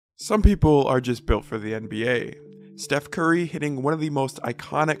Some people are just built for the NBA. Steph Curry hitting one of the most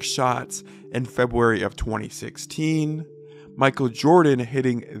iconic shots in February of 2016. Michael Jordan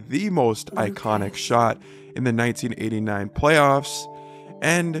hitting the most iconic shot in the 1989 playoffs.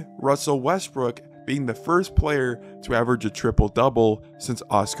 And Russell Westbrook being the first player to average a triple-double since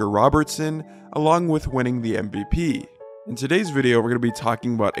Oscar Robertson, along with winning the MVP. In today's video, we're going to be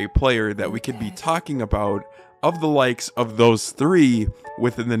talking about a player that we could be talking about of the likes of those three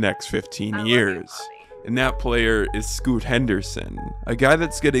within the next 15 years. And that player is Scoot Henderson, a guy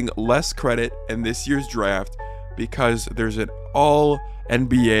that's getting less credit in this year's draft because there's an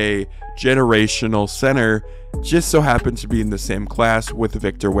all-NBA generational center just so happens to be in the same class with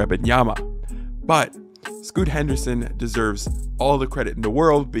Victor Wembanyama. But Scoot Henderson deserves all the credit in the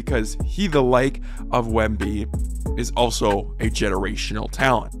world because he, the like of Wemby, is also a generational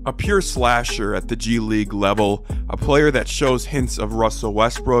talent. A pure slasher at the G League level, a player that shows hints of Russell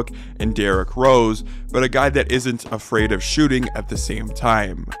Westbrook and Derrick Rose, but a guy that isn't afraid of shooting at the same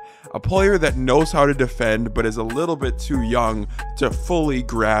time. A player that knows how to defend but is a little bit too young to fully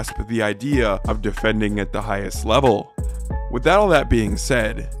grasp the idea of defending at the highest level. With all that being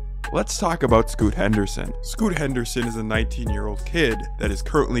said, let's talk about Scoot Henderson. Scoot Henderson is a 19-year-old kid that is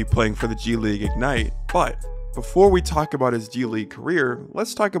currently playing for the G League Ignite. But before we talk about his G League career,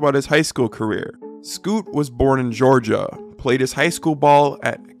 let's talk about his high school career. Scoot was born in Georgia, played his high school ball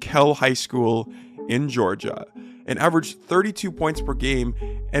at Kell High School in Georgia, and averaged 32 points per game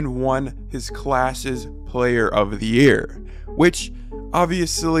and won his class's Player of the Year, which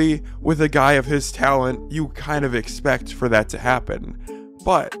obviously with a guy of his talent, you kind of expect for that to happen.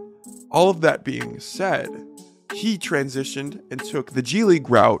 But all of that being said, he transitioned and took the G League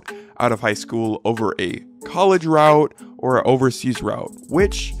route out of high school over a college route or an overseas route,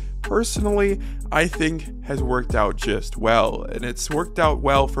 which personally I think has worked out just well. And it's worked out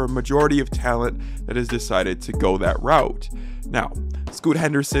well for a majority of talent that has decided to go that route. Now, Scoot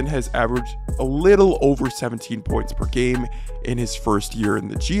Henderson has averaged a little over 17 points per game in his first year in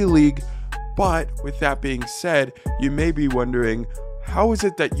the G League. But with that being said, you may be wondering, how is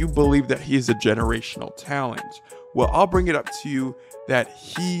it that you believe that he is a generational talent? Well, I'll bring it up to you that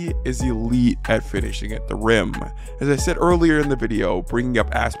he is elite at finishing at the rim. As I said earlier in the video, bringing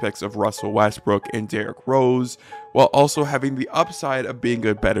up aspects of Russell Westbrook and Derrick Rose, while also having the upside of being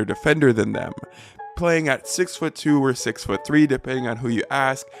a better defender than them. Playing at 6'2" or 6'3", depending on who you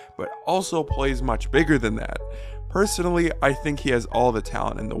ask, but also plays much bigger than that. Personally, I think he has all the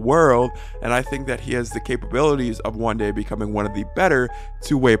talent in the world, and I think that he has the capabilities of one day becoming one of the better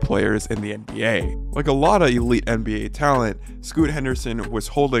two-way players in the NBA. Like a lot of elite NBA talent, Scoot Henderson was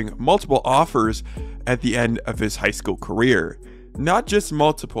holding multiple offers at the end of his high school career. Not just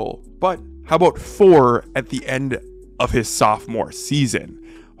multiple, but how about 4 at the end of his sophomore season?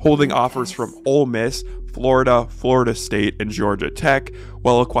 Holding offers from Ole Miss, Florida, Florida State, and Georgia Tech,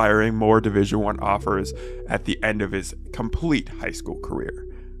 while acquiring more Division I offers at the end of his complete high school career.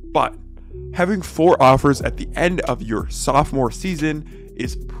 But having 4 offers at the end of your sophomore season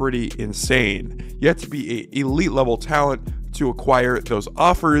is pretty insane. You have to be an elite level talent to acquire those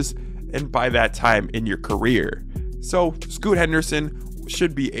offers, and by that time in your career. So Scoot Henderson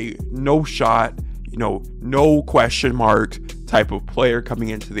should be a no shot, no question mark type of player coming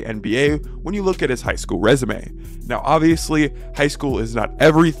into the NBA when you look at his high school resume. Now, obviously, high school is not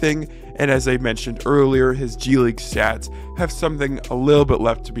everything, and as I mentioned earlier, his G League stats have something a little bit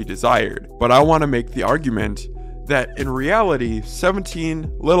left to be desired. But I want to make the argument that in reality,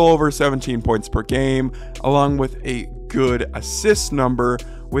 little over 17 points per game, along with a good assist number,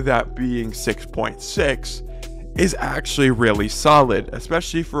 with that being 6.6, is actually really solid,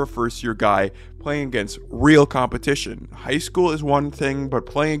 especially for a first-year guy playing against real competition. High school is one thing, but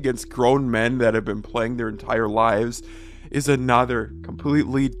playing against grown men that have been playing their entire lives is another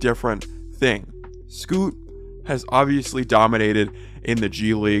completely different thing. Scoot has obviously dominated in the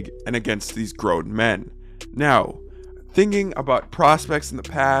G League and against these grown men. Now, thinking about prospects in the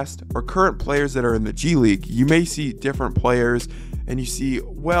past or current players that are in the G League, you may see different players and you see,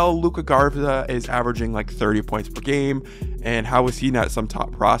 well, Luka Garza is averaging like 30 points per game, and how is he not some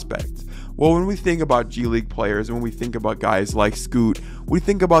top prospect? Well, when we think about G League players, and when we think about guys like Scoot, we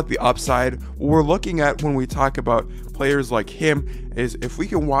think about the upside. What we're looking at when we talk about players like him is if we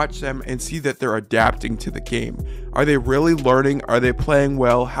can watch them and see that they're adapting to the game. Are they really learning? Are they playing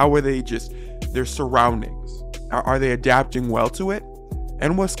well? How are they their surroundings? Are they adapting well to it?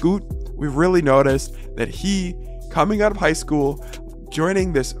 And with Scoot, we've really noticed that he, coming out of high school,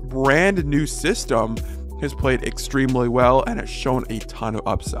 joining this brand new system, has played extremely well and has shown a ton of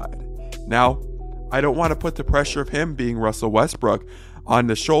upside. Now, I don't want to put the pressure of him being Russell Westbrook on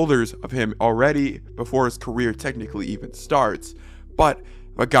the shoulders of him already before his career technically even starts. But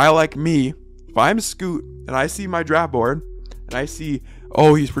a guy like me, if I'm Scoot and I see my draft board and I see,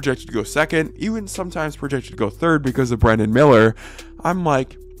 oh, he's projected to go second, even sometimes projected to go third because of Brandon Miller, I'm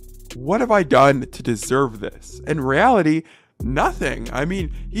like, what have I done to deserve this? In reality, nothing. I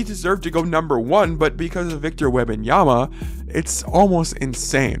mean, he deserved to go number 1, but because of Victor Wembanyama, it's almost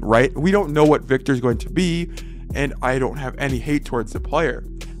insane, right? We don't know what Victor's going to be, and I don't have any hate towards the player.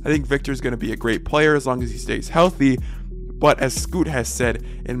 I think Victor's going to be a great player as long as he stays healthy, but as Scoot has said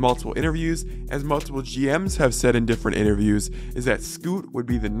in multiple interviews, as multiple GMs have said in different interviews, is that Scoot would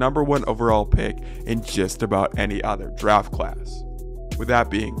be the number 1 overall pick in just about any other draft class. With that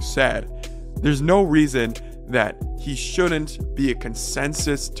being said, there's no reason that he shouldn't be a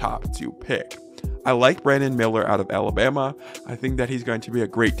consensus top 2 pick. I like Brandon Miller out of Alabama. I think that he's going to be a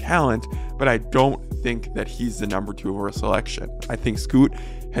great talent, but I don't think that he's the number 2 overall selection. I think Scoot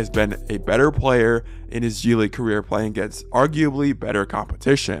has been a better player in his G League career playing against arguably better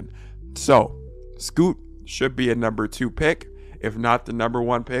competition. So, Scoot should be a number 2 pick, if not the number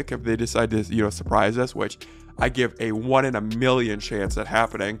 1 pick if they decide to, surprise us, which I give a 1 in a million chance at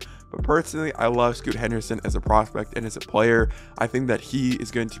happening. But personally, I love Scoot Henderson as a prospect and as a player. I think that he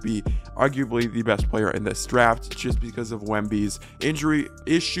is going to be arguably the best player in this draft just because of Wemby's injury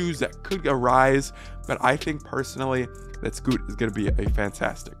issues that could arise. But I think personally that Scoot is going to be a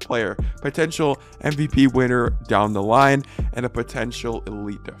fantastic player, potential MVP winner down the line, and a potential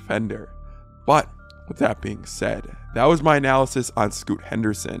elite defender. But with that being said, that was my analysis on Scoot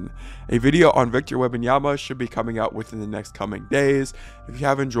Henderson. A video on Victor Wembanyama should be coming out within the next coming days. If you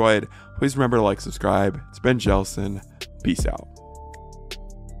have enjoyed, please remember to like, subscribe. It's been Jelson. Peace out.